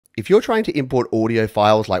If you're trying to import audio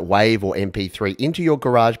files like WAV or MP3 into your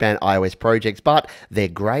GarageBand iOS projects, but they're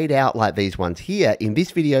grayed out like these ones here, in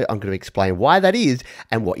this video, I'm going to explain why that is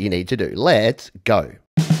and what you need to do. Let's go.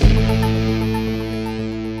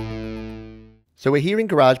 So we're here in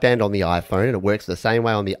GarageBand on the iPhone, and it works the same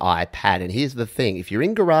way on the iPad. And here's the thing, if you're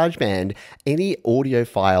in GarageBand, any audio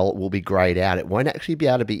file will be grayed out. It won't actually be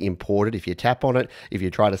able to be imported. If you tap on it, if you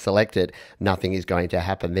try to select it, nothing is going to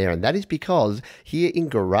happen there. And that is because here in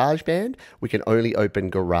GarageBand, we can only open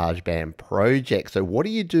GarageBand projects. So what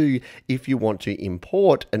do you do if you want to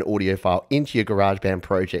import an audio file into your GarageBand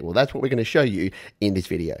project? Well, that's what we're going to show you in this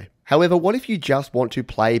video. However, what if you just want to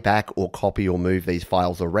play back or copy or move these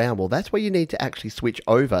files around? Well, that's where you need to actually switch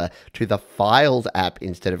over to the Files app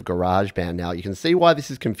instead of GarageBand. Now, you can see why this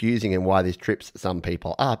is confusing and why this trips some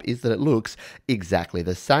people up is that it looks exactly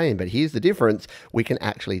the same. But here's the difference. We can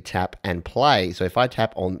actually tap and play. So if I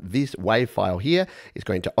tap on this WAV file here, it's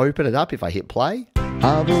going to open it up. If I hit play,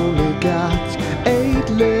 I've only got 8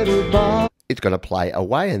 little bars. It's going to play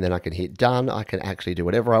away, and then I can hit done. I can actually do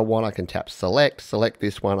whatever I want. I can tap select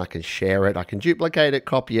this one. I can share it. I can duplicate it,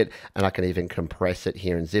 copy it, and I can even compress it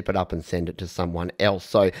here and zip it up and send it to someone else.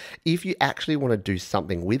 So if you actually want to do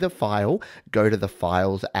something with a file, go to the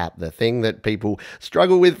Files app. The thing that people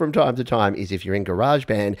struggle with from time to time is if you're in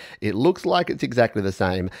GarageBand, it looks like it's exactly the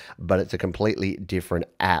same, but it's a completely different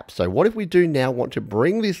app. So what if we do now want to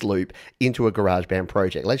bring this loop into a GarageBand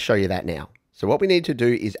project? Let's show you that now. So what we need to do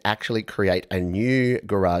is actually create a new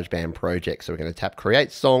GarageBand project. So we're going to tap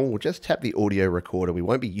Create Song. We'll just tap the audio recorder. We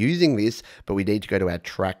won't be using this, but we need to go to our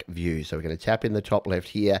track view. So we're going to tap in the top left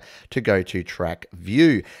here to go to track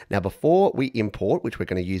view. Now, before we import, which we're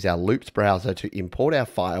going to use our loops browser to import our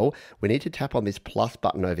file, we need to tap on this plus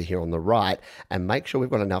button over here on the right and make sure we've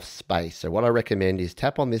got enough space. So what I recommend is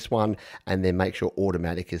tap on this one and then make sure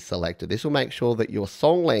automatic is selected. This will make sure that your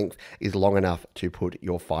song length is long enough to put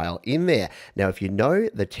your file in there. Now, if you know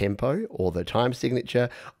the tempo or the time signature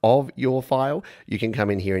of your file, you can come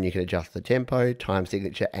in here and you can adjust the tempo, time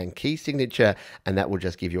signature, and key signature, and that will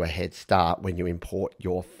just give you a head start when you import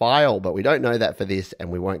your file. But we don't know that for this, and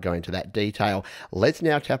we won't go into that detail. Let's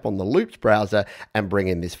now tap on the Loops browser and bring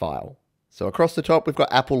in this file. So across the top, we've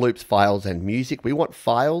got Apple Loops, Files, and Music. We want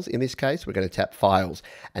Files in this case. We're going to tap Files.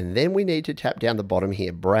 And then we need to tap down the bottom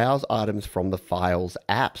here, Browse Items from the Files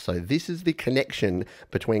app. So this is the connection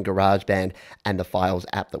between GarageBand and the Files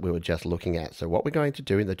app that we were just looking at. So what we're going to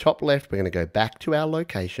do in the top left, we're going to go back to our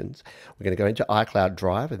locations. We're going to go into iCloud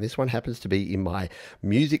Drive, and this one happens to be in my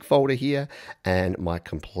Music folder here and my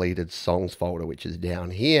Completed Songs folder, which is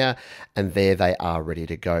down here. And there they are ready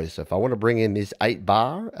to go. So if I want to bring in this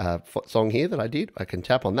 8-bar song here that I did, I can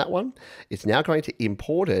tap on that one. It's now going to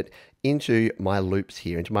import it into my loops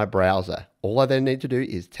here, into my browser. All I then need to do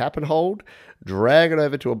is tap and hold, drag it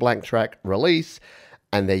over to a blank track, release,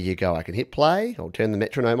 and there you go. I can hit play. I'll turn the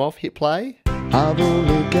metronome off, hit play. I've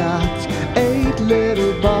only got 8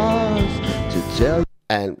 little bars to tell you.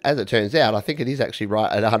 And as it turns out, I think it is actually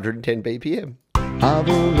right at 110 BPM. I've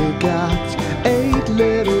only got 8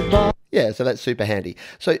 little bars. Yeah, so that's super handy.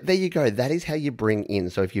 So there you go. That is how you bring in.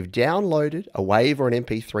 So if you've downloaded a WAV or an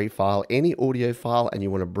MP3 file, any audio file, and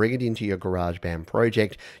you want to bring it into your GarageBand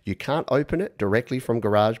project, you can't open it directly from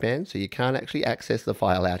GarageBand, so you can't actually access the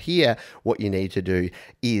file out here. What you need to do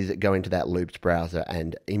is go into that Loops browser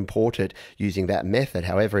and import it using that method.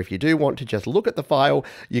 However, if you do want to just look at the file,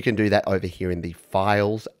 you can do that over here in the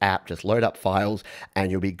Files app. Just load up Files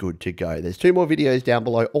and you'll be good to go. There's 2 more videos down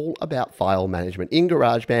below all about file management in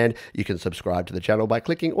GarageBand. You can subscribe to the channel by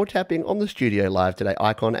clicking or tapping on the Studio Live Today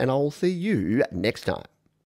icon, and I'll see you next time.